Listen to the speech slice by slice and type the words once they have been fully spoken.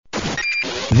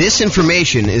This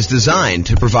information is designed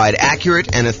to provide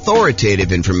accurate and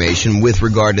authoritative information with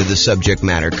regard to the subject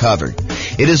matter covered.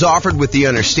 It is offered with the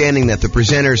understanding that the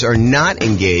presenters are not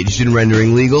engaged in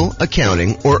rendering legal,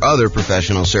 accounting, or other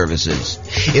professional services.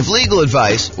 If legal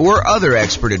advice or other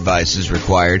expert advice is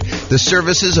required, the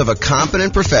services of a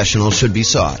competent professional should be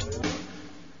sought.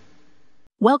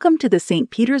 Welcome to the St.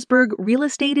 Petersburg Real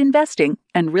Estate Investing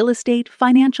and Real Estate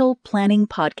Financial Planning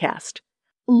Podcast.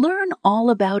 Learn all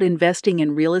about investing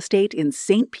in real estate in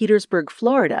St. Petersburg,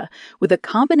 Florida, with a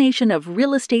combination of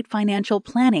real estate financial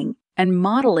planning and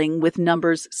modeling with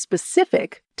numbers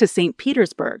specific to St.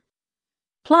 Petersburg.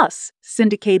 Plus,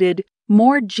 syndicated,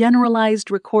 more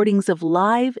generalized recordings of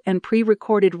live and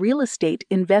pre-recorded real estate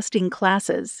investing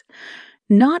classes,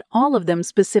 not all of them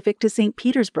specific to St.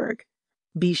 Petersburg.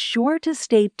 Be sure to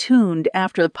stay tuned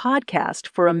after the podcast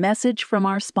for a message from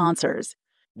our sponsors.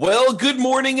 Well, good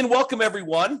morning and welcome,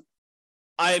 everyone.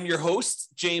 I am your host,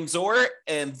 James Orr,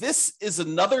 and this is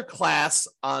another class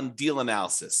on deal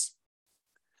analysis.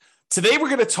 Today, we're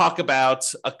going to talk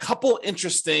about a couple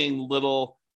interesting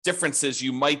little differences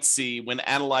you might see when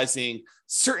analyzing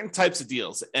certain types of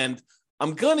deals. And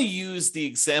I'm going to use the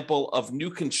example of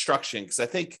new construction because I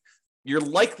think you're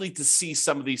likely to see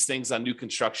some of these things on new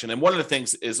construction. And one of the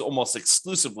things is almost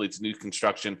exclusively to new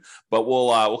construction, but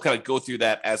we'll kind of go through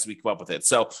that as we come up with it.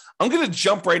 So I'm going to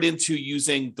jump right into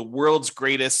using the world's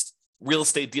greatest real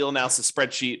estate deal analysis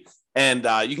spreadsheet. And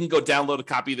you can go download a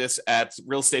copy of this at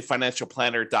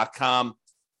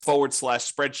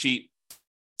realestateFinancialPlanner.com/spreadsheet.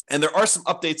 And there are some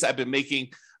updates I've been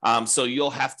making. So you'll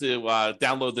have to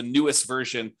download the newest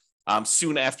version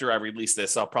soon after I release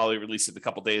this. I'll probably release it in a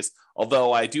couple days,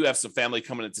 although I do have some family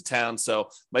coming into town, so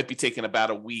might be taking about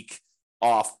a week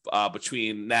off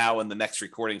between now and the next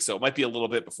recording. So it might be a little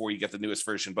bit before you get the newest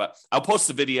version, but I'll post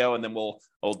the video and then we'll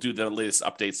do the latest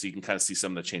updates so you can kind of see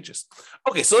some of the changes.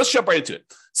 Okay, so let's jump right into it.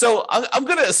 So I'm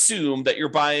going to assume that you're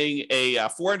buying a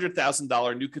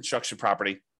 $400,000 new construction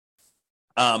property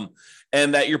and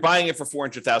that you're buying it for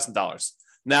 $400,000.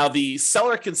 Now, the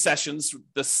seller concessions,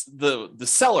 the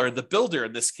seller, the builder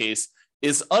in this case,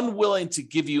 is unwilling to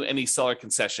give you any seller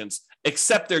concessions,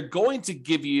 except they're going to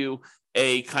give you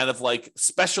a kind of like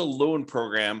special loan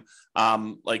program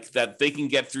like that they can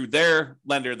get through their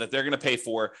lender that they're going to pay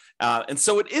for. And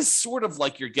so it is sort of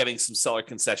like you're getting some seller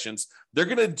concessions. They're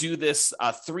going to do this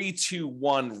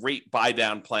 3-2-1 rate buy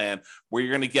down plan where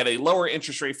you're going to get a lower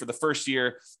interest rate for the first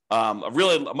year, a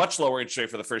much lower interest rate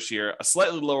for the first year, a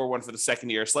slightly lower one for the second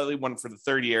year, slightly one for the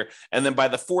third year. And then by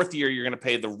the fourth year, you're going to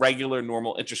pay the regular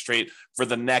normal interest rate for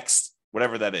the next,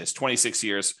 whatever that is, 26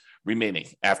 years remaining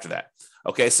after that.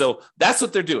 Okay, so that's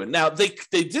what they're doing. Now, they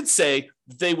did say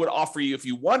they would offer you, if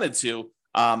you wanted to,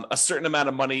 a certain amount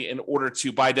of money in order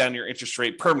to buy down your interest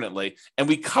rate permanently. And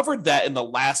we covered that in the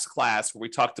last class where we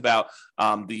talked about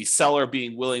the seller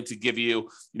being willing to give you,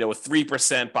 a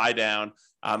 3% buy down,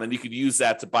 and you could use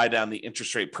that to buy down the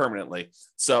interest rate permanently.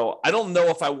 So I don't know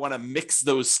if I want to mix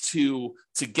those two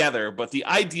together, but the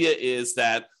idea is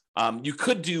that you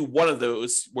could do one of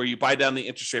those where you buy down the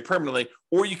interest rate permanently,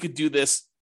 or you could do this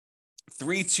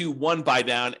 3-2-1 buy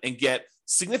down and get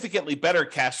significantly better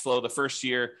cash flow the first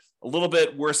year, a little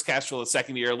bit worse cash flow the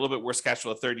second year, a little bit worse cash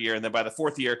flow the third year. And then by the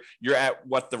fourth year, you're at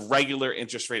what the regular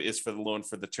interest rate is for the loan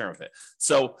for the term of it.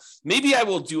 So maybe I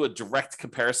will do a direct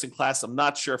comparison class. I'm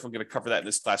not sure if I'm going to cover that in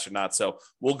this class or not. So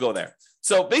we'll go there.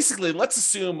 So basically, let's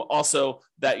assume also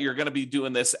that you're going to be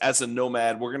doing this as a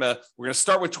nomad. We're going to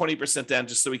start with 20% down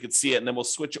just so we can see it. And then we'll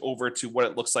switch over to what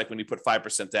it looks like when you put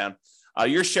 5% down.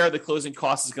 Your share of the closing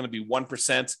cost is going to be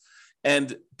 1%.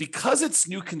 And because it's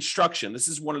new construction, this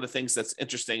is one of the things that's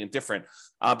interesting and different.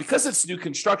 Because it's new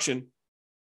construction,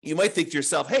 you might think to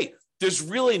yourself, hey, there's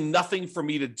really nothing for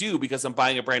me to do because I'm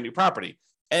buying a brand new property.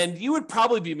 And you would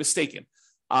probably be mistaken.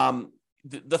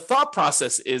 The thought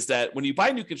process is that when you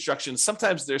buy new construction,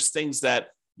 sometimes there's things that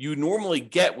you normally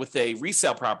get with a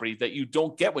resale property that you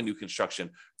don't get with new construction.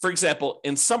 For example,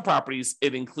 in some properties,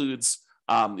 it includes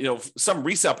some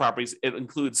resale properties, it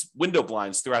includes window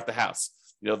blinds throughout the house.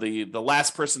 The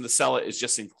last person to sell it is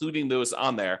just including those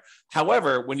on there.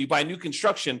 However, when you buy new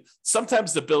construction,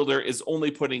 sometimes the builder is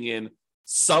only putting in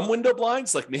some window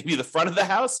blinds, like maybe the front of the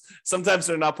house. Sometimes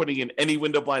they're not putting in any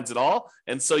window blinds at all.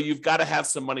 And so you've got to have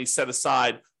some money set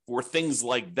aside for things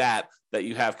like that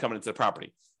you have coming into the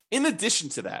property. In addition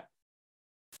to that,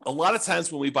 a lot of times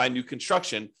when we buy new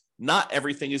construction, not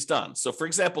everything is done. So for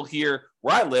example, here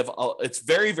where I live, it's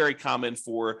very, very common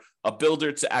for a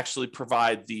builder to actually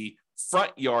provide the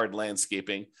front yard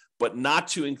landscaping, but not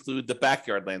to include the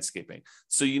backyard landscaping.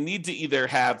 So you need to either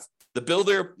have the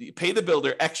builder, pay the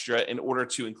builder extra in order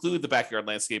to include the backyard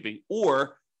landscaping,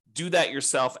 or do that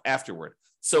yourself afterward.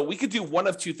 So we could do one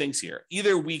of two things here.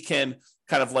 Either we can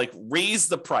kind of like raise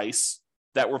the price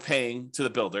that we're paying to the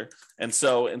builder. And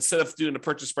so instead of doing a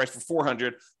purchase price for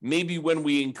 $400, maybe when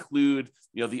we include,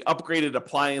 the upgraded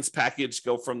appliance package,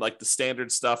 go from like the standard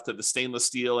stuff to the stainless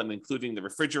steel and including the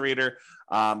refrigerator,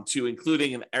 to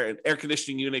including an air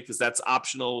conditioning unit, because that's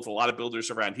optional with a lot of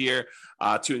builders around here,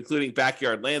 to including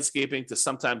backyard landscaping, to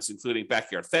sometimes including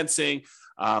backyard fencing,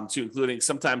 to including,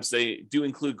 sometimes they do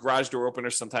include garage door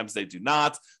openers, sometimes they do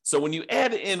not. So when you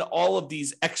add in all of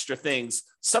these extra things,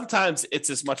 sometimes it's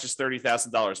as much as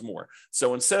 $30,000 more.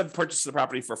 So instead of purchasing the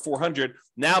property for $400,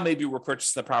 now maybe we're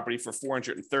purchasing the property for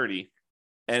 $430.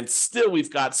 And still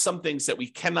we've got some things that we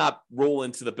cannot roll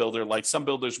into the builder. Like some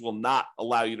builders will not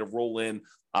allow you to roll in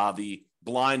the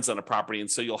blinds on a property. And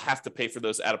so you'll have to pay for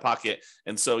those out of pocket.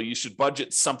 And so you should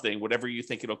budget something, whatever you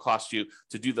think it'll cost you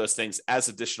to do those things, as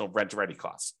additional rent ready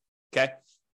costs. Okay.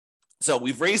 So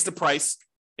we've raised the price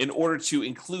in order to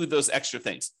include those extra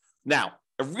things. Now,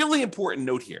 a really important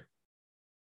note here.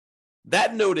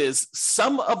 That note is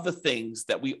some of the things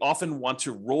that we often want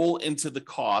to roll into the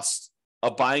cost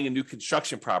of buying a new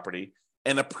construction property,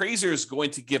 an appraiser is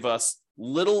going to give us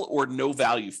little or no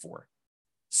value for.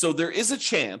 So there is a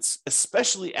chance,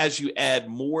 especially as you add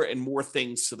more and more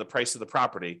things to the price of the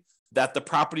property, that the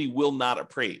property will not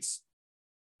appraise.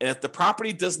 And if the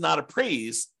property does not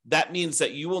appraise, that means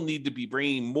that you will need to be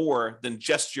bringing more than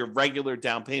just your regular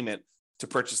down payment to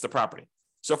purchase the property.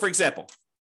 So for example,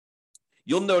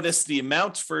 you'll notice the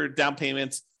amount for down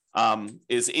payment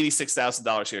is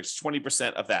 $86,000 here. It's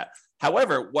 20% of that.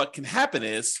 However, what can happen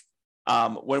is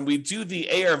when we do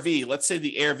the ARV, let's say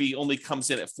the ARV only comes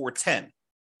in at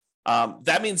 $410,000.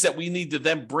 That means that we need to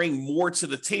then bring more to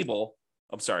the table.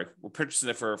 I'm sorry, we're purchasing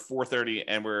it for $430,000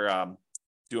 and we're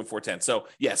doing $410,000. So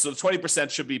yeah, so the 20%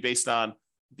 should be based on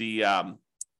the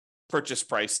purchase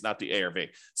price, not the ARV.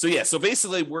 So yeah, so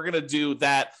basically we're going to do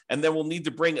that, and then we'll need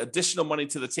to bring additional money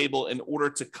to the table in order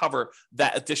to cover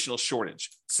that additional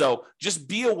shortage. So just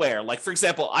be aware. Like for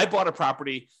example, I bought a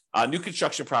property, a new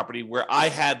construction property, where I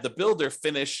had the builder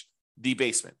finish the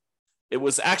basement. It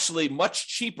was actually much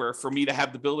cheaper for me to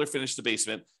have the builder finish the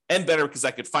basement, and better because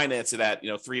I could finance it at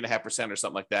 3.5% or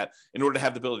something like that in order to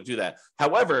have the builder do that.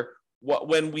 However,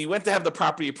 when we went to have the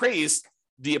property appraised,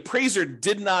 the appraiser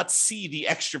did not see the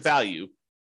extra value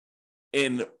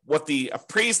in what the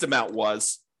appraised amount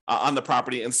was on the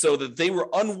property. And so that they were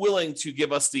unwilling to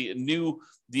give us the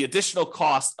additional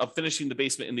cost of finishing the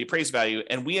basement in the appraised value.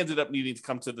 And we ended up needing to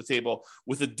come to the table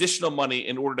with additional money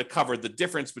in order to cover the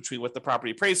difference between what the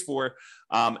property appraised for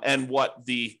and what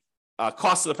the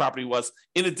cost of the property was,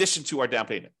 in addition to our down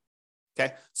payment.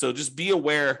 Okay. So just be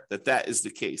aware that that is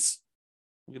the case.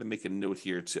 I'm going to make a note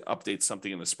here to update something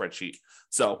in the spreadsheet,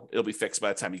 so it'll be fixed by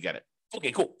the time you get it.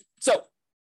 Okay, cool. So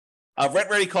rent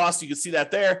ready cost, you can see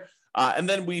that there. And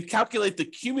then we calculate the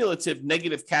cumulative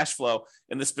negative cash flow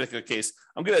in this particular case.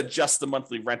 I'm going to adjust the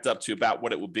monthly rent up to about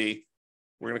what it would be.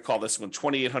 We're going to call this one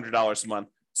 $2,800 a month.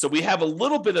 So we have a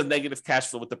little bit of negative cash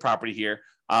flow with the property here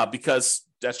because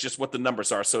that's just what the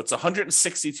numbers are. So it's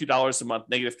 $162 a month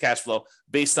negative cash flow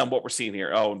based on what we're seeing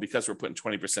here. Oh, and because we're putting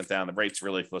 20% down, the rate's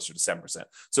really closer to 7%.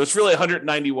 So it's really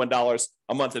 $191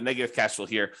 a month in negative cash flow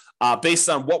here based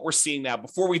on what we're seeing now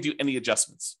before we do any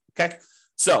adjustments. Okay.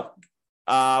 So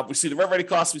we see the rent ready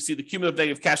costs. We see the cumulative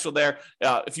negative cash flow there.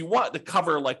 If you want to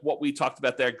cover like what we talked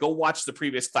about there, go watch the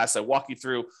previous class. I walk you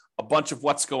through a bunch of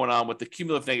what's going on with the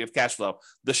cumulative negative cash flow.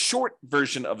 The short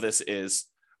version of this is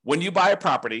when you buy a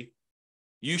property,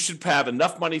 you should have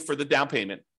enough money for the down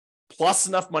payment, plus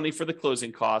enough money for the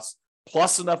closing costs,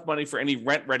 plus enough money for any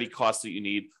rent ready costs that you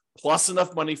need, plus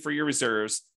enough money for your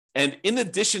reserves. And in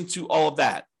addition to all of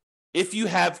that, if you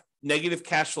have negative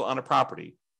cash flow on a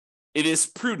property, it is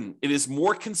prudent, it is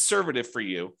more conservative for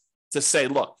you to say,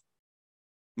 look,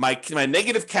 my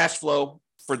negative cash flow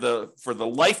for the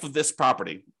life of this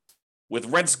property, with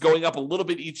rents going up a little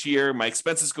bit each year, my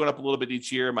expenses going up a little bit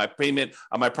each year, my payment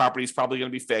on my property is probably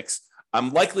going to be fixed.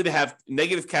 I'm likely to have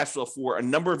negative cash flow for a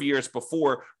number of years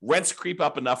before rents creep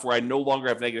up enough where I no longer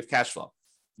have negative cash flow.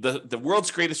 The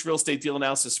world's greatest real estate deal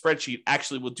analysis spreadsheet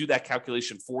actually will do that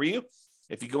calculation for you.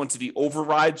 If you go into the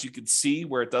overrides, you can see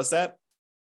where it does that.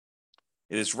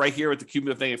 It is right here with the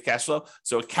cumulative negative cash flow.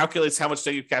 So it calculates how much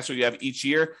negative cash flow you have each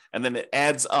year, and then it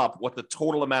adds up what the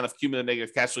total amount of cumulative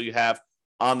negative cash flow you have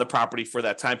on the property for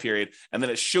that time period. And then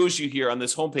it shows you here on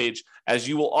this homepage, as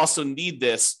you will also need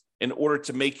this in order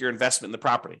to make your investment in the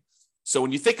property. So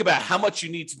when you think about how much you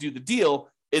need to do the deal,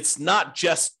 it's not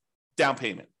just down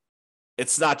payment.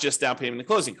 It's not just down payment and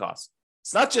closing costs.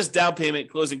 It's not just down payment,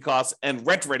 closing costs, and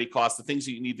rent ready costs, the things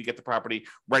that you need to get the property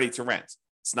ready to rent.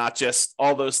 It's not just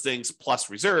all those things plus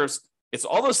reserves. It's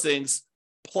all those things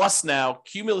plus now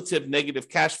cumulative negative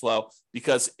cash flow,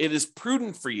 because it is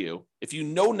prudent for you, if you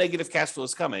know negative cash flow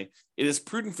is coming, it is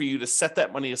prudent for you to set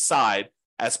that money aside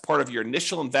as part of your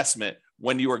initial investment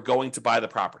when you are going to buy the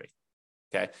property.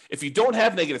 Okay. If you don't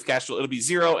have negative cash flow, it'll be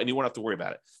zero and you won't have to worry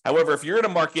about it. However, if you're in a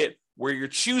market where you're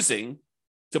choosing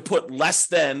to put less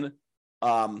than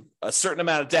a certain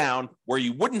amount of down where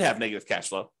you wouldn't have negative cash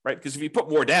flow, right? Because if you put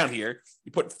more down here,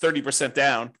 you put 30%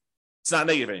 down, it's not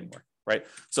negative anymore, right?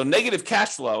 So negative cash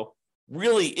flow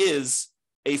really is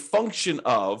a function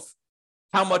of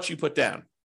how much you put down.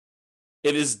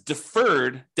 It is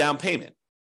deferred down payment.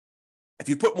 If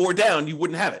you put more down, you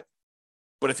wouldn't have it.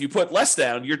 But if you put less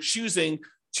down, you're choosing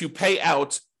to pay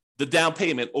out the down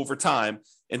payment over time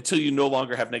until you no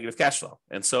longer have negative cash flow.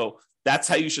 And so that's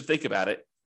how you should think about it.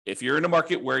 If you're in a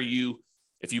market where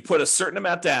if you put a certain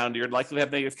amount down, you're likely to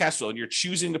have negative cash flow, and you're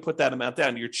choosing to put that amount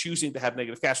down, you're choosing to have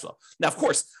negative cash flow. Now, of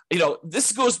course,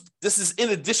 this is in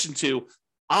addition to,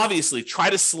 obviously, try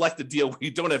to select a deal where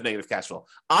you don't have negative cash flow.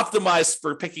 Optimize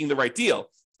for picking the right deal.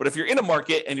 But if you're in a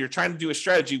market and you're trying to do a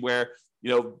strategy where,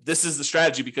 this is the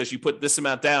strategy because you put this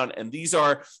amount down, and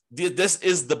this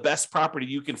is the best property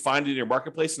you can find in your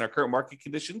marketplace in our current market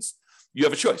conditions, you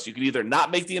have a choice. You can either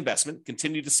not make the investment,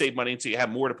 continue to save money until you have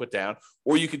more to put down,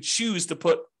 or you could choose to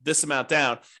put this amount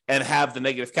down and have the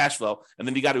negative cash flow. And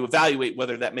then you got to evaluate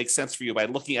whether that makes sense for you by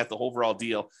looking at the overall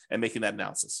deal and making that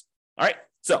analysis. All right.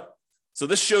 So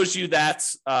this shows you that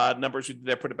numbers we did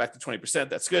there, put it back to 20%.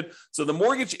 That's good. So the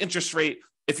mortgage interest rate,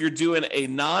 if you're doing a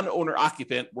non-owner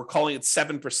occupant, we're calling it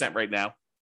 7% right now.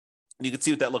 And you can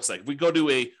see what that looks like. If we go to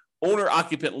a owner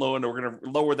occupant loan, we're going to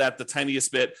lower that the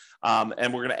tiniest bit,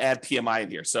 and we're going to add PMI in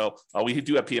here. So we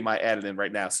do have PMI added in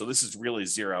right now. So this is really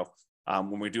zero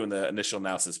when we're doing the initial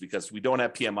analysis, because we don't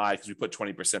have PMI because we put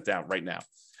 20% down right now.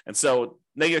 And so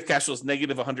negative cash flow is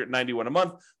negative $191 a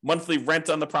month. Monthly rent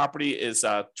on the property is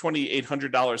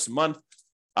 $2,800 a month.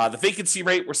 The vacancy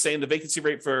rate, we're saying the vacancy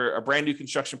rate for a brand new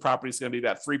construction property is going to be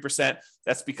about 3%.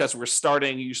 That's because we're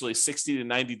starting usually 60 to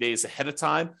 90 days ahead of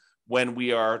time when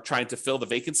we are trying to fill the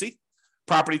vacancy.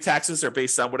 Property taxes are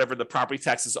based on whatever the property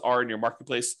taxes are in your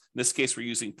marketplace. In this case, we're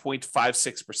using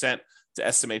 0.56% to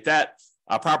estimate that.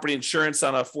 Property insurance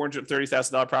on a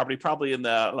 $430,000 property, probably in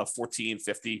the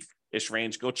 $1,450-ish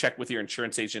range. Go check with your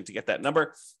insurance agent to get that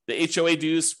number. The HOA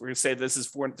dues, we're going to say this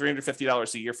is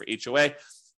 $350 a year for HOA.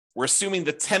 We're assuming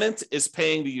the tenant is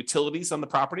paying the utilities on the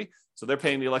property. So they're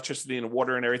paying the electricity and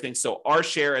water and everything. So our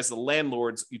share as the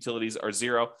landlord's utilities are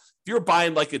zero. If you're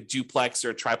buying like a duplex or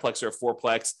a triplex or a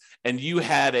fourplex, and you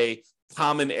had a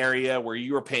common area where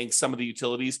you were paying some of the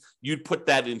utilities, you'd put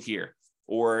that in here.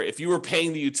 Or if you were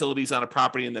paying the utilities on a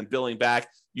property and then billing back,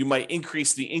 you might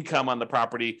increase the income on the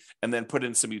property and then put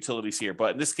in some utilities here.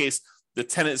 But in this case, the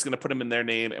tenant is going to put them in their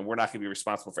name, and we're not going to be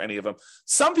responsible for any of them.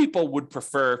 Some people would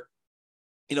prefer,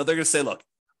 they're going to say, look,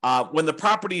 when the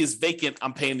property is vacant,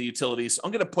 I'm paying the utilities.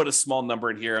 I'm going to put a small number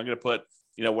in here. I'm going to put,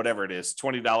 whatever it is,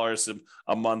 $20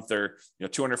 a month or,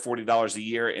 $240 a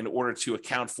year in order to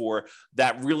account for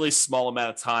that really small amount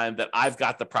of time that I've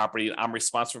got the property and I'm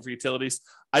responsible for utilities.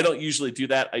 I don't usually do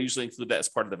that. I usually include that as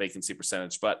part of the vacancy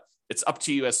percentage, but it's up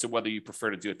to you as to whether you prefer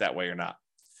to do it that way or not.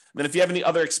 And then if you have any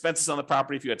other expenses on the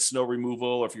property, if you had snow removal,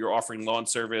 or if you're offering lawn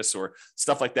service or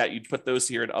stuff like that, you'd put those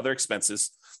here in other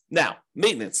expenses. Now,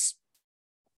 maintenance.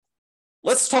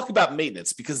 Let's talk about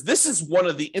maintenance, because this is one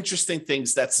of the interesting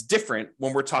things that's different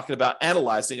when we're talking about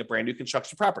analyzing a brand new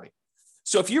construction property.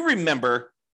 So if you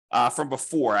remember from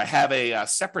before, I have a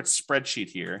separate spreadsheet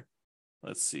here.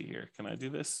 Let's see here. Can I do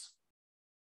this?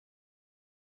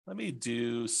 Let me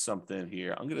do something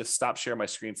here. I'm going to stop sharing my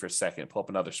screen for a second, pull up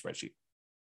another spreadsheet.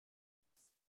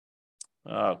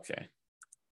 Okay.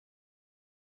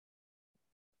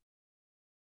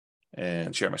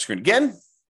 And share my screen again.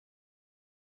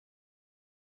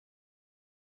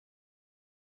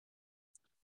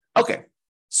 Okay.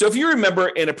 So if you remember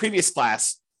in a previous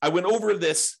class, I went over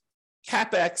this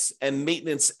CapEx and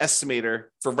maintenance estimator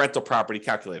for rental property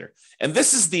calculator. And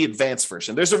this is the advanced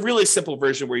version. There's a really simple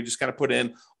version where you just kind of put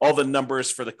in all the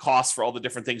numbers for the costs for all the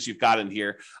different things you've got in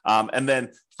here. And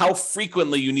then how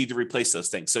frequently you need to replace those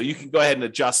things. So you can go ahead and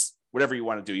adjust whatever you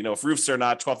want to do. If roofs are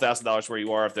not $12,000 where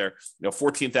you are, if they're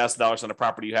 $14,000 on a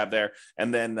property you have there,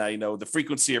 and then the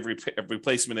frequency of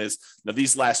replacement is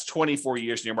these last 24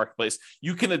 years in your marketplace,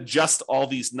 you can adjust all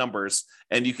these numbers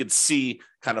and you can see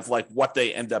kind of like what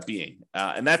they end up being,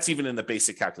 and that's even in the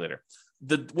basic calculator.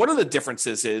 One of the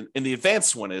differences in the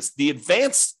advanced one is the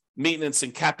advanced maintenance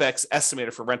and CapEx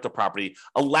estimator for rental property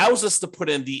allows us to put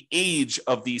in the age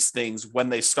of these things when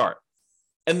they start.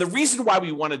 And the reason why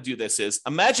we want to do this is,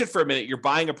 imagine for a minute you're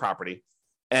buying a property,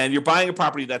 and you're buying a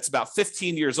property that's about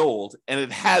 15 years old, and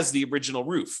it has the original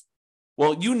roof.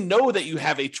 Well, you know that you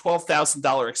have a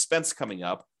 $12,000 expense coming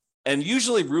up, and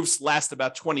usually roofs last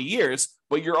about 20 years,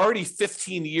 but you're already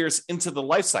 15 years into the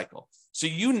life cycle. So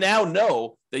you now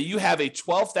know that you have a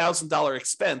 $12,000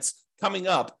 expense coming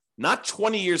up, not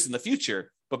 20 years in the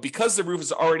future, but because the roof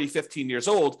is already 15 years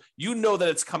old, you know that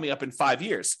it's coming up in 5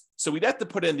 years. So we'd have to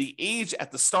put in the age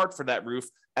at the start for that roof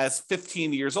as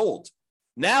 15 years old.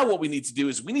 Now what we need to do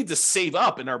is we need to save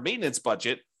up in our maintenance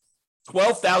budget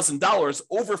 $12,000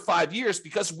 over 5 years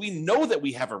because we know that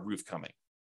we have a roof coming,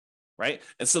 right?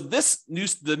 And so the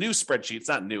new spreadsheet, it's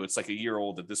not new, it's like a year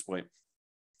old at this point.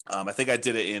 I think I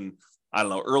did it in, I don't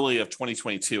know, early of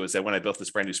 2022 is that when I built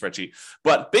this brand new spreadsheet.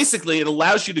 But basically, it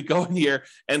allows you to go in here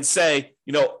and say,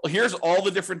 here's all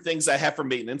the different things I have for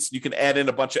maintenance. You can add in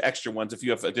a bunch of extra ones if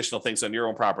you have additional things on your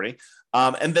own property.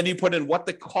 And then you put in what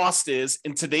the cost is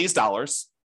in today's dollars.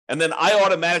 And then I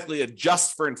automatically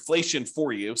adjust for inflation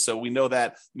for you. So we know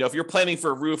that, if you're planning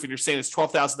for a roof and you're saying it's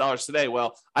 $12,000 today,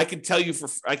 well, I can tell you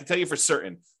for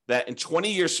certain that in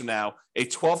 20 years from now, a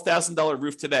 $12,000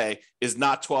 roof today is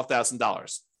not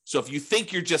 $12,000. So if you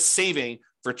think you're just saving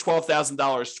for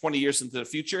 $12,000 20 years into the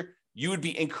future, you would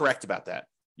be incorrect about that.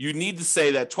 You need to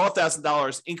say that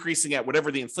 $12,000 increasing at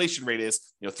whatever the inflation rate is,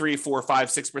 3, 4, 5,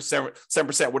 6%,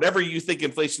 7%, whatever you think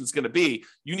inflation is going to be,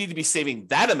 you need to be saving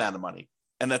that amount of money,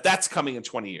 and that's coming in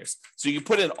 20 years. So you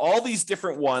put in all these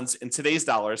different ones in today's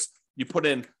dollars, you put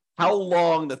in how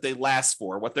long that they last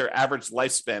for, what their average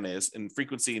lifespan is in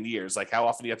frequency in years, like how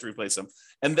often you have to replace them.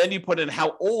 And then you put in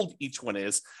how old each one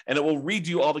is, and it will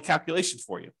redo all the calculations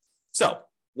for you. So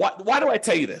why do I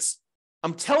tell you this?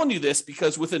 I'm telling you this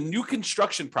because with a new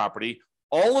construction property,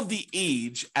 all of the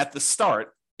age at the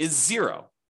start is 0.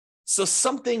 So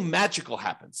something magical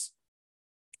happens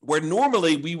where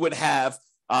normally we would have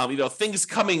things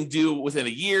coming due within a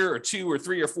year or 2 or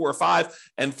 3 or 4 or 5,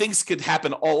 and things could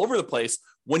happen all over the place.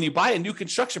 When you buy a new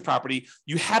construction property,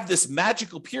 you have this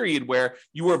magical period where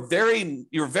you're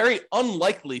very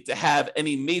unlikely to have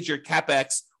any major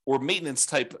CapEx or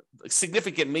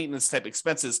significant maintenance type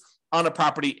expenses on a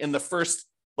property in the first,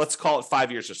 let's call it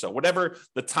 5 years or so, whatever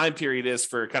the time period is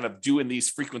for kind of doing these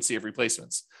frequency of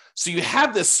replacements. So you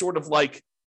have this sort of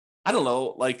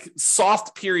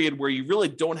soft period where you really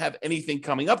don't have anything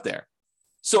coming up there.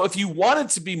 So if you wanted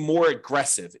to be more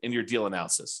aggressive in your deal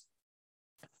analysis,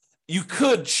 you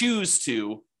could choose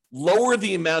to lower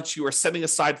the amounts you are setting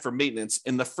aside for maintenance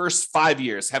in the first 5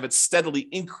 years, have it steadily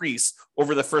increase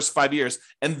over the first 5 years,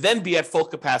 and then be at full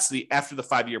capacity after the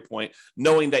 5-year point,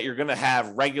 knowing that you're going to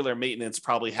have regular maintenance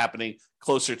probably happening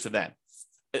closer to then.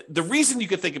 The reason you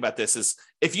could think about this is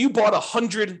if you bought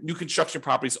 100 new construction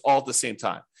properties all at the same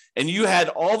time, and you had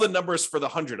all the numbers for the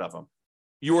 100 of them,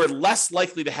 you are less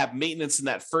likely to have maintenance in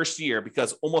that first year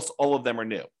because almost all of them are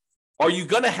new. Are you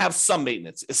going to have some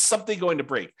maintenance? Is something going to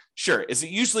break? Sure. Is it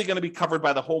usually going to be covered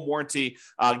by the home warranty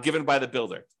given by the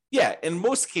builder? Yeah, in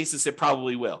most cases, it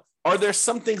probably will. Are there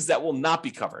some things that will not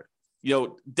be covered?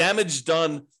 Damage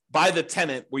done by the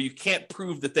tenant where you can't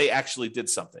prove that they actually did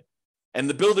something, and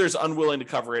the builder is unwilling to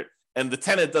cover it, and the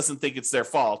tenant doesn't think it's their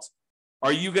fault.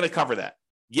 Are you going to cover that?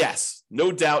 Yes,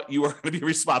 no doubt you are going to be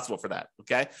responsible for that.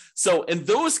 Okay. So in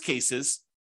those cases,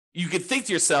 you could think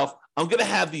to yourself, I'm going to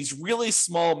have these really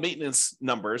small maintenance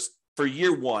numbers for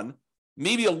year 1,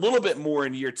 maybe a little bit more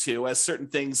in year 2, as certain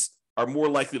things are more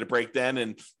likely to break then.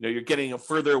 And you're getting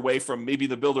further away from maybe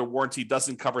the builder warranty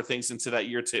doesn't cover things into that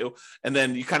year 2. And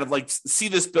then you kind of see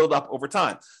this build up over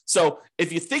time. So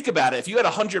if you think about it, if you had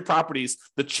 100 properties,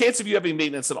 the chance of you having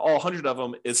maintenance in all 100 of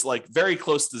them is very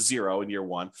close to 0 in year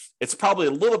 1. It's probably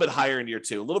a little bit higher in year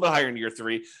 2, a little bit higher in year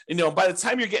 3. And by the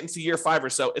time you're getting to year 5 or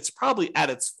so, it's probably at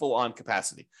its full on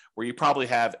capacity where you probably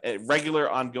have a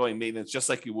regular ongoing maintenance, just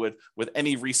like you would with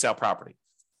any resale property.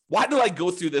 Why do I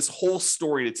go through this whole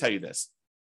story to tell you this?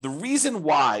 The reason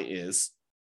why is,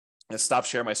 I'm going to stop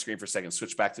sharing my screen for a second,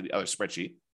 switch back to the other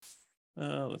spreadsheet.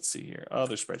 Let's see here,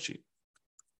 other spreadsheet.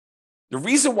 The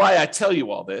reason why I tell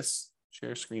you all this,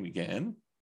 share screen again,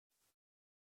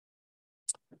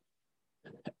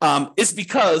 is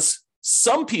because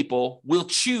some people will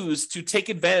choose to take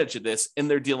advantage of this in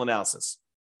their deal analysis.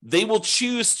 They will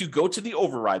choose to go to the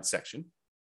override section.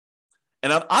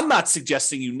 And I'm not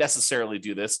suggesting you necessarily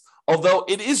do this, although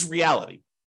it is reality.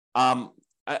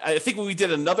 I think when we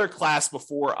did another class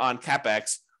before on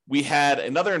CapEx, we had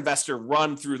another investor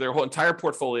run through their whole entire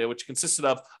portfolio, which consisted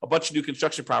of a bunch of new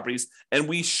construction properties. And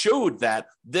we showed that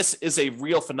this is a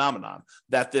real phenomenon,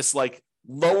 that this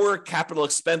lower capital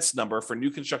expense number for new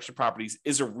construction properties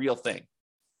is a real thing.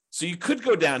 So you could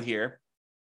go down here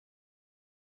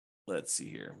let's see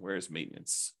here. Where's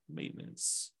maintenance?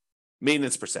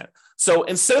 Maintenance percent. So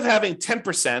instead of having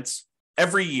 10%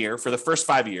 every year for the first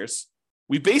 5 years,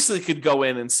 we basically could go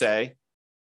in and say,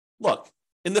 look,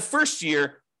 in the first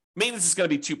year, maintenance is going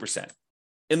to be 2%.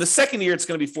 In the second year, it's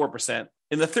going to be 4%.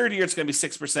 In the third year, it's going to be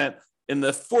 6%. In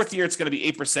the fourth year, it's going to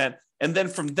be 8%. And then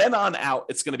from then on out,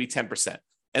 it's going to be 10%.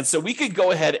 And so we could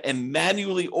go ahead and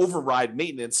manually override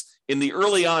maintenance in the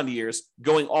early on years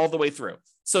going all the way through.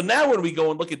 So now when we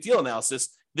go and look at deal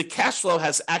analysis, the cash flow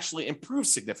has actually improved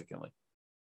significantly,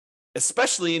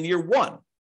 especially in year one,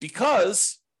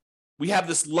 because we have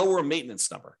this lower maintenance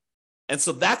number. And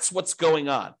so that's what's going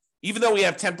on. Even though we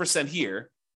have 10%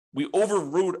 here, we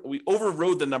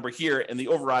overrode the number here in the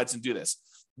overrides and do this.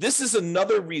 This is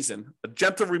another reason, a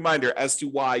gentle reminder as to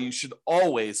why you should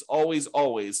always, always,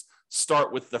 always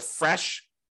start with the fresh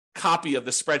copy of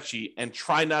the spreadsheet and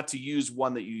try not to use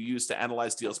one that you used to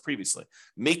analyze deals previously.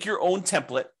 Make your own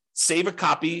template, save a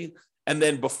copy, and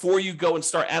then before you go and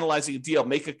start analyzing a deal,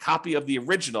 make a copy of the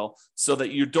original so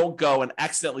that you don't go and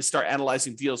accidentally start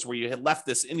analyzing deals where you had left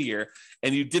this in here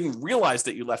and you didn't realize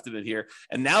that you left it in here.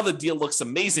 And now the deal looks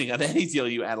amazing on any deal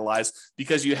you analyze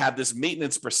because you have this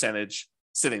maintenance percentage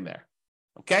sitting there.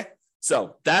 Okay?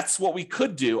 So that's what we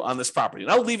could do on this property.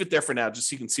 And I'll leave it there for now just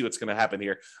so you can see what's going to happen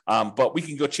here. But we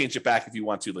can go change it back if you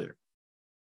want to later.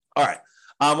 All right.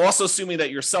 I'm also assuming that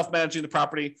you're self-managing the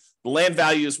property. The land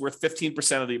value is worth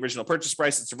 15% of the original purchase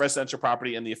price. It's a residential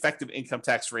property, and the effective income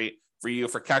tax rate for you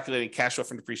for calculating cash flow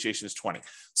from depreciation is 20.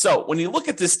 So when you look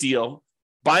at this deal,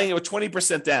 buying it with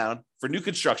 20% down for new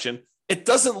construction, it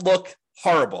doesn't look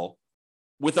horrible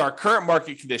with our current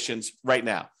market conditions right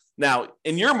now. Now,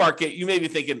 in your market, you may be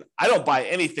thinking, I don't buy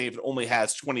anything if it only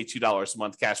has $22 a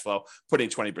month cash flow, putting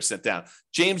 20% down.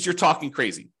 James, you're talking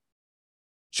crazy.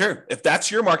 Sure, if that's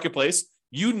your marketplace,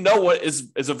 you know what is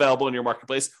available in your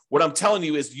marketplace. What I'm telling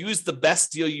you is use the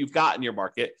best deal you've got in your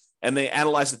market, and they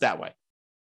analyze it that way.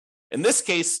 In this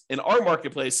case, in our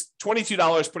marketplace,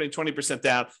 $22 putting 20%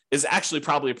 down is actually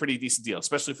probably a pretty decent deal,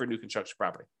 especially for new construction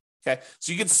property. Okay,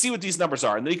 so you can see what these numbers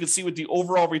are, and then you can see what the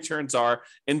overall returns are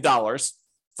in dollars.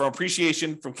 From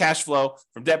appreciation, from cash flow,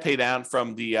 from debt pay down,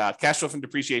 from the cash flow from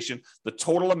depreciation, the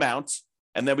total amount.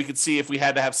 And then we could see if we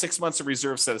had to have 6 months of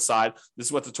reserves set aside, this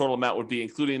is what the total amount would be,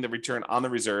 including the return on the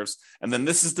reserves. And then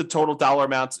this is the total dollar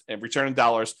amount and return in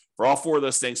dollars for all four of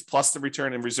those things, plus the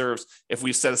return in reserves if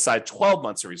we set aside 12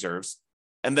 months of reserves.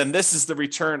 And then this is the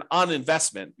return on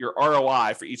investment, your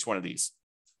ROI for each one of these.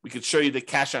 We could show you the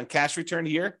cash on cash return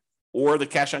here, or the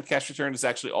cash on cash return is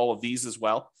actually all of these as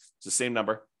well. It's the same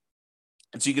number.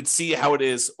 And so you can see how it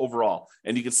is overall.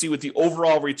 And you can see what the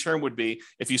overall return would be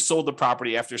if you sold the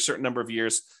property after a certain number of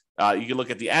years. You can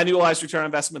look at the annualized return on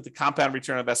investment, the compound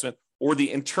return on investment, or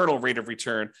the internal rate of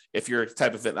return if you're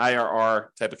type of an IRR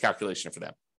type of calculation for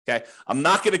them. Okay. I'm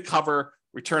not going to cover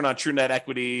return on true net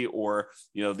equity or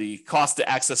the cost to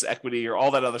access equity or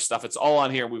all that other stuff. It's all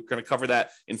on here. We're going to cover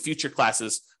that in future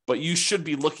classes, but you should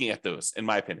be looking at those, in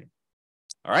my opinion.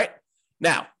 All right.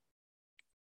 Now,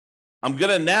 I'm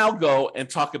going to now go and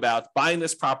talk about buying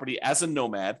this property as a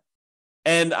nomad,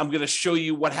 and I'm going to show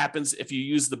you what happens if you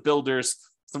use the builder's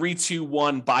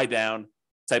 3-2-1 buy down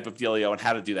type of dealio and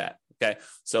how to do that. Okay,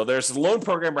 so there's a loan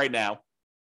program right now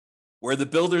where the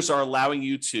builders are allowing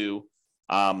you to,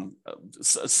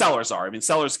 sellers are. I mean,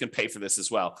 sellers can pay for this as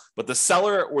well, but the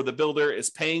seller or the builder is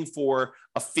paying for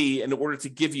a fee in order to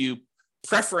give you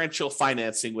preferential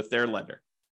financing with their lender.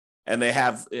 And they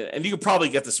have, and you can probably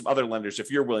get this from other lenders if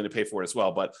you're willing to pay for it as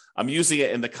well. But I'm using it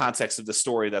in the context of the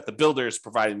story that the builder is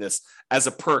providing this as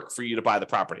a perk for you to buy the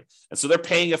property. And so they're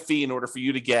paying a fee in order for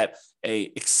you to get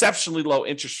a exceptionally low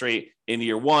interest rate in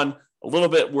year one, a little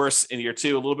bit worse in year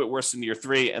two, a little bit worse in year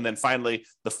three, and then finally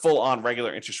the full on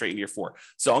regular interest rate in year four.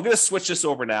 So I'm going to switch this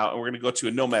over now, and we're going to go to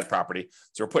a nomad property.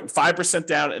 So we're putting 5%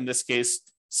 down in this case,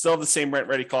 still have the same rent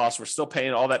ready cost. We're still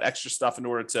paying all that extra stuff in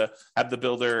order to have the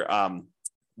builder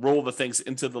roll the things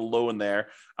into the loan there.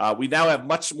 We now have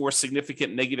much more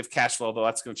significant negative cash flow, though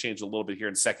that's going to change a little bit here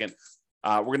in a second.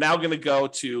 We're now going to go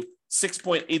to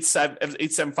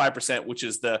 6.875%, which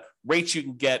is the rate you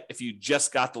can get if you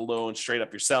just got the loan straight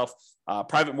up yourself.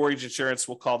 Private mortgage insurance,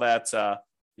 we'll call that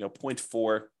 0.4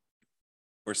 or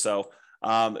so.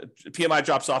 PMI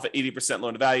drops off at 80%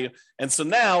 loan to value. And so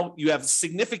now you have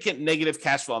significant negative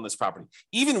cash flow on this property,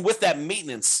 even with that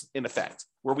maintenance in effect,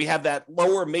 where we have that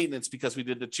lower maintenance because we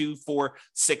did the 2, 4,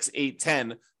 6, 8,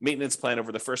 10 maintenance plan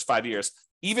over the first 5 years.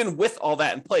 Even with all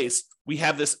that in place, we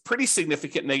have this pretty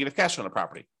significant negative cash flow on the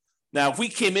property. Now, if we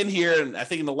came in here, and I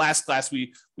think in the last class,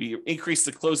 we increased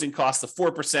the closing cost to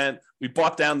 4%. We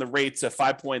brought down the rate to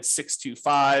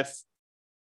 5.625.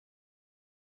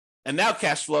 And now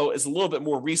cash flow is a little bit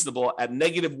more reasonable at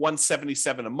negative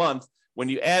 177 a month. When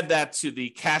you add that to the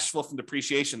cash flow from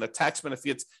depreciation, the tax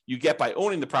benefits you get by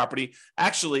owning the property,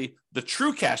 actually the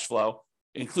true cash flow,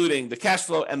 including the cash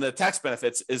flow and the tax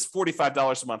benefits, is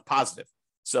 $45 a month positive.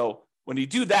 So when you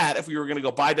do that, if we were going to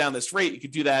go buy down this rate, you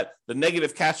could do that. The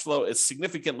negative cash flow is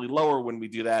significantly lower when we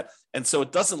do that. And so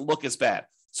it doesn't look as bad.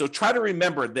 So try to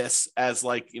remember this as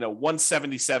like,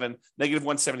 177, negative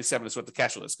 177 is what the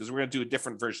cash flow is, because we're going to do a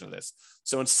different version of this.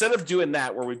 So instead of doing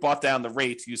that, where we bought down the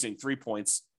rate using 3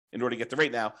 points in order to get the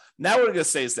rate now what we're going to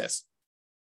say is this.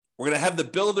 We're going to have the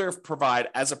builder provide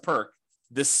as a perk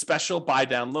this special buy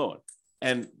down loan.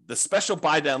 And the special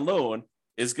buy down loan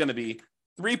is going to be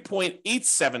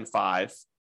 3.875,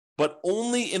 but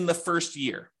only in the first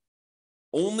year.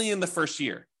 Only in the first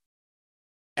year.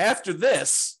 After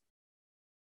this,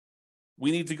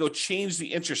 we need to go change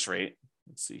the interest rate.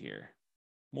 Let's see here.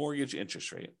 Mortgage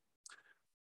interest rate.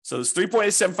 So it's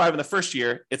 3.875 in the first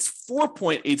year. It's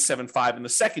 4.875 in the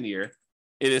second year.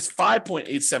 It is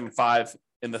 5.875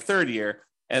 in the third year.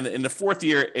 And in the fourth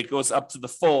year, it goes up to the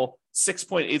full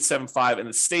 6.875, and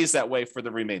it stays that way for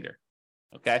the remainder.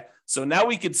 Okay. So now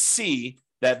we could see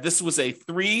that this was a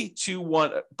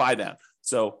 3-2-1 buy down.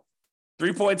 So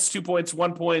 3 points, 2 points,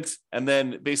 1 point, and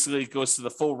then basically it goes to the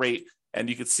full rate. And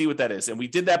you can see what that is. And we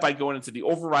did that by going into the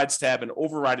overrides tab and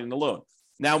overriding the loan.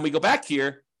 Now, when we go back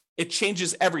here, it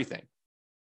changes everything.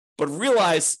 But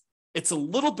realize it's a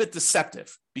little bit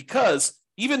deceptive, because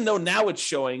even though now it's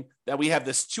showing that we have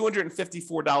this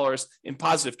 $254 in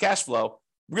positive cash flow,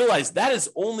 realize that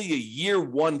is only a year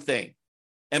one thing.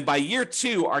 And by year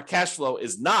two, our cash flow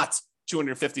is not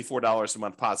 $254 a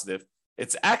month positive.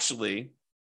 It's actually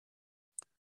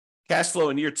cash flow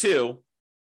in year two,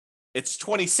 it's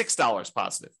 $26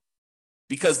 positive,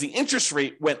 because the interest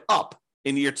rate went up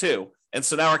in year two. And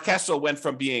so now our cash flow went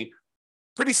from being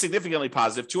pretty significantly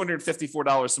positive,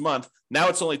 $254 a month. Now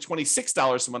it's only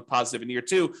 $26 a month positive in year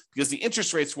two, because the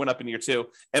interest rates went up in year two.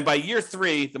 And by year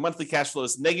three, the monthly cash flow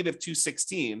is negative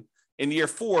 $216. In year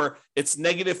four, it's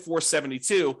negative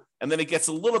 $472. And then it gets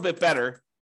a little bit better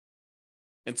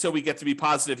until we get to be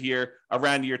positive here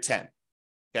around year 10.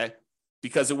 Okay.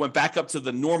 Because it went back up to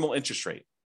the normal interest rate.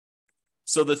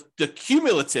 So the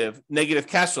cumulative negative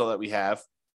cash flow that we have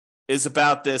is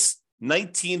about this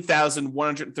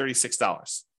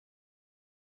 $19,136.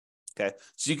 Okay.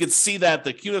 So you can see that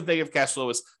the cumulative negative cash flow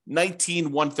is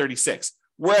 $19,136.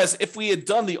 Whereas if we had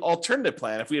done the alternative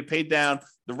plan, if we had paid down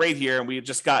the rate here and we had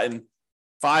just gotten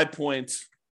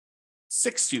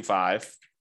 5.625,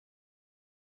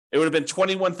 it would have been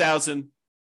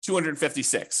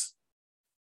 $21,256.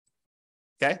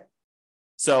 Okay.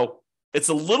 So it's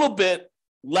a little bit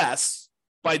less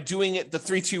by doing it the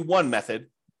 3-2-1 method.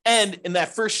 And in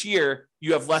that first year,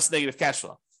 you have less negative cash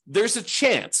flow. There's a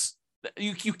chance,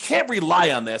 you can't rely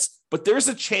on this, but there's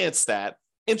a chance that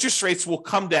interest rates will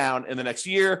come down in the next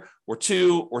year or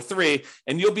two or three,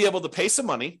 and you'll be able to pay some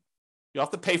money. You'll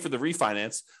have to pay for the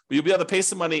refinance, but you'll be able to pay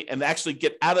some money and actually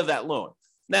get out of that loan.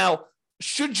 Now,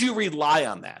 should you rely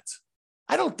on that?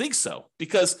 I don't think so,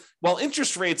 because while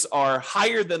interest rates are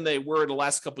higher than they were in the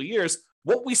last couple of years,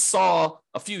 what we saw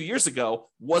a few years ago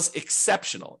was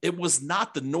exceptional. It was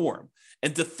not the norm.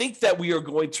 And to think that we are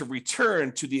going to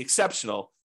return to the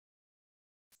exceptional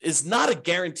is not a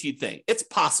guaranteed thing. It's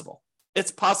possible. It's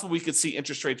possible we could see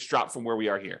interest rates drop from where we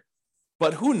are here.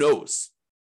 But who knows?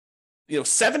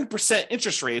 7%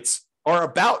 interest rates are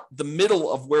about the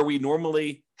middle of where we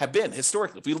normally have been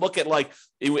historically. If we look at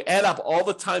if we add up all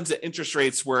the times that interest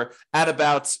rates were at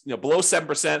about below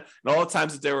 7% and all the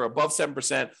times that they were above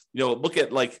 7%, look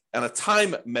at on a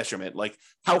time measurement,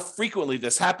 how frequently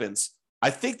this happens. I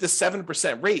think the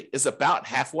 7% rate is about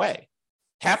halfway.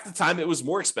 Half the time it was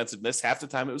more expensive than this, half the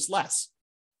time it was less.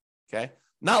 Okay.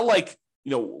 Not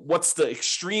what's the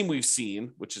extreme we've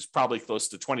seen, which is probably close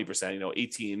to 20%,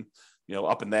 18,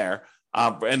 up in there.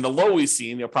 And the low we've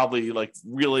seen, probably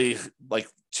really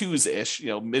twos-ish,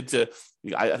 mid to,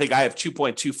 I think I have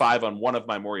 2.25 on one of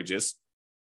my mortgages.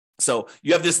 So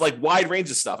you have this wide range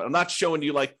of stuff. And I'm not showing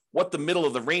you what the middle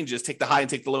of the range is, take the high and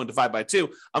take the low and divide by two.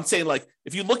 I'm saying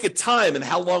if you look at time and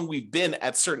how long we've been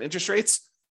at certain interest rates,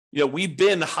 we've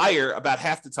been higher about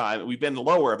half the time and we've been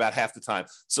lower about half the time.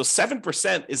 So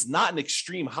 7% is not an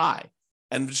extreme high.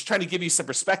 And I'm just trying to give you some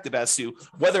perspective as to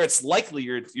whether it's likely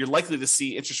you're likely to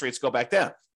see interest rates go back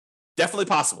down. Definitely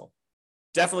possible.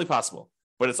 Definitely possible.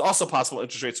 But it's also possible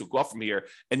interest rates will go up from here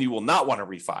and you will not want to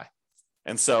refi.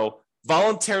 And so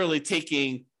voluntarily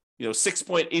taking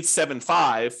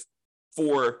 6.875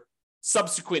 for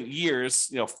subsequent years,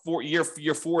 for year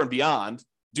 4 and beyond,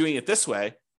 doing it this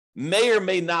way may or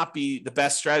may not be the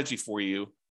best strategy for you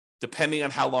depending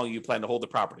on how long you plan to hold the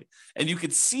property. And you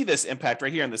can see this impact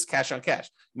right here on this cash on cash.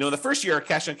 In the first year,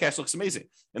 cash on cash looks amazing.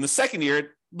 In the second year, it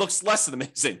looks less than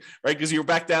amazing, right? Because you're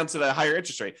back down to the higher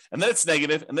interest rate. And then it's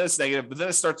negative, and then it's negative, but then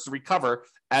it starts to recover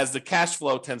as the cash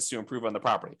flow tends to improve on the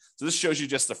property. So this shows you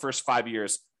just the first 5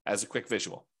 years as a quick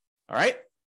visual. All right.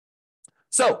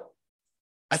 So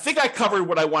I think I covered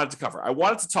what I wanted to cover. I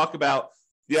wanted to talk about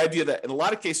the idea that in a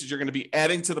lot of cases, you're going to be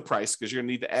adding to the price because you're going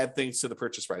to need to add things to the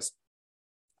purchase price.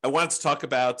 I wanted to talk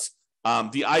about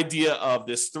the idea of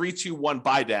this 3-2-1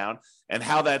 buy down and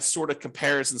how that sort of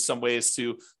compares in some ways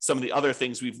to some of the other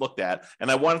things we've looked at.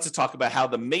 And I wanted to talk about how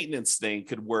the maintenance thing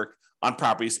could work on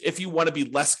properties if you want to be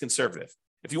less conservative.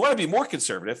 If you want to be more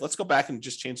conservative, let's go back and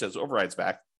just change those overrides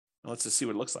back. And let's just see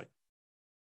what it looks like.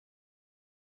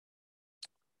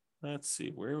 Let's see,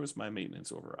 where was my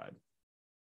maintenance override?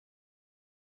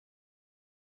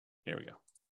 Here we go.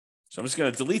 So I'm just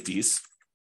going to delete these.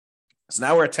 So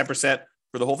now we're at 10%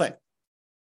 for the whole thing.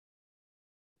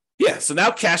 Yeah, so now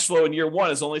cash flow in year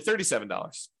one is only $37.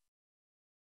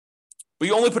 But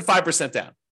you only put 5%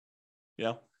 down.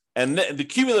 And the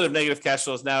cumulative negative cash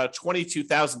flow is now at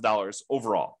 $22,000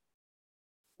 overall,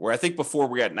 where I think before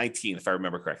we were at 19, if I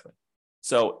remember correctly.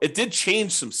 So it did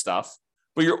change some stuff,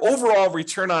 but your overall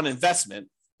return on investment,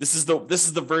 this is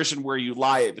the version where you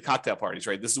lie at the cocktail parties,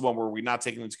 right? This is one where we're not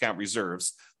taking into account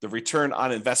reserves. The return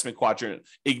on investment quadrant,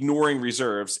 ignoring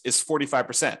reserves, is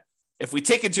 45%. If we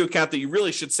take into account that you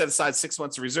really should set aside 6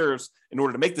 months of reserves in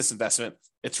order to make this investment,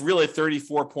 it's really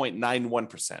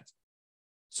 34.91%.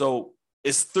 So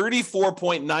is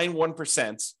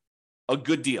 34.91% a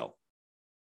good deal?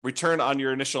 Return on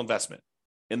your initial investment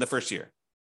in the first year?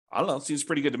 I don't know. It seems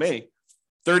pretty good to me.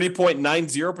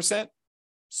 30.90%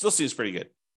 still seems pretty good,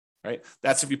 right?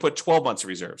 That's if you put 12 months of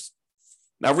reserves.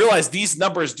 Now realize these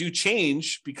numbers do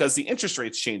change because the interest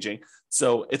rate's changing.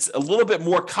 So it's a little bit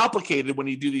more complicated when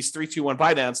you do these 3-2-1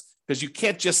 buy downs because you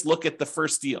can't just look at the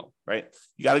first deal, right?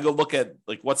 You got to go look at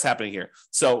like what's happening here.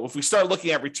 So if we start looking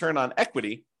at return on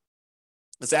equity,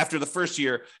 it's after the first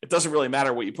year, it doesn't really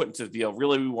matter what you put into the deal.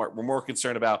 Really, we're more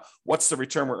concerned about what's the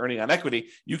return we're earning on equity.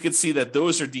 You can see that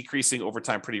those are decreasing over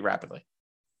time pretty rapidly.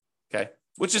 Okay,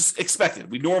 which is expected.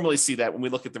 We normally see that when we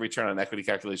look at the return on equity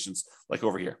calculations like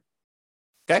over here.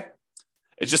 Okay,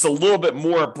 it's just a little bit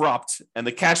more abrupt and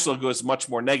the cash flow goes much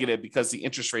more negative because the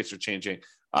interest rates are changing.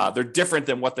 They're different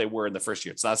than what they were in the first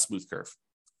year. It's not a smooth curve.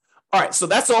 All right, so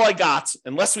that's all I got.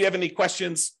 Unless we have any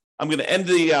questions, I'm going to end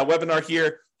the webinar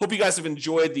here. Hope you guys have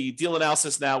enjoyed the deal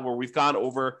analysis now where we've gone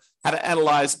over how to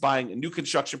analyze buying a new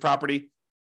construction property.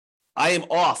 I am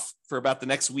off for about the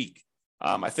next week.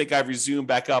 I think I've resumed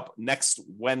back up next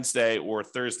Wednesday or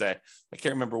Thursday. I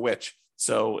can't remember which.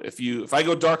 So if I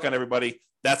go dark on everybody,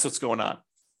 that's what's going on.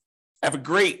 Have a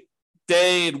great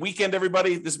day and weekend,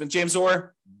 everybody. This has been James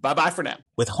Orr. Bye-bye for now.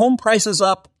 With home prices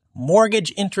up,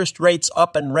 mortgage interest rates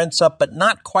up and rents up, but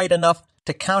not quite enough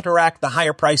to counteract the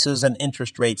higher prices and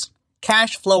interest rates,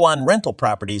 cash flow on rental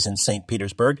properties in St.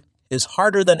 Petersburg is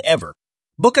harder than ever.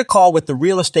 Book a call with the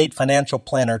Real Estate Financial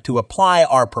Planner to apply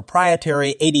our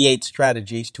proprietary 88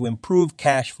 strategies to improve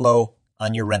cash flow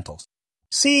on your rentals.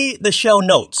 See the show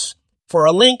notes for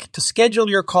a link to schedule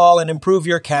your call and improve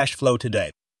your cash flow today.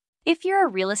 If you're a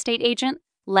real estate agent,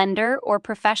 lender, or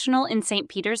professional in St.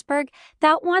 Petersburg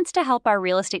that wants to help our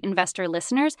real estate investor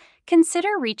listeners, consider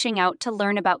reaching out to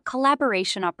learn about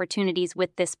collaboration opportunities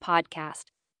with this podcast.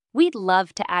 We'd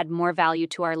love to add more value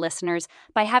to our listeners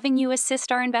by having you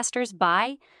assist our investors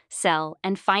buy, sell,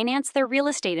 and finance their real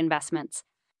estate investments.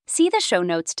 See the show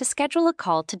notes to schedule a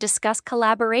call to discuss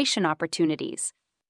collaboration opportunities.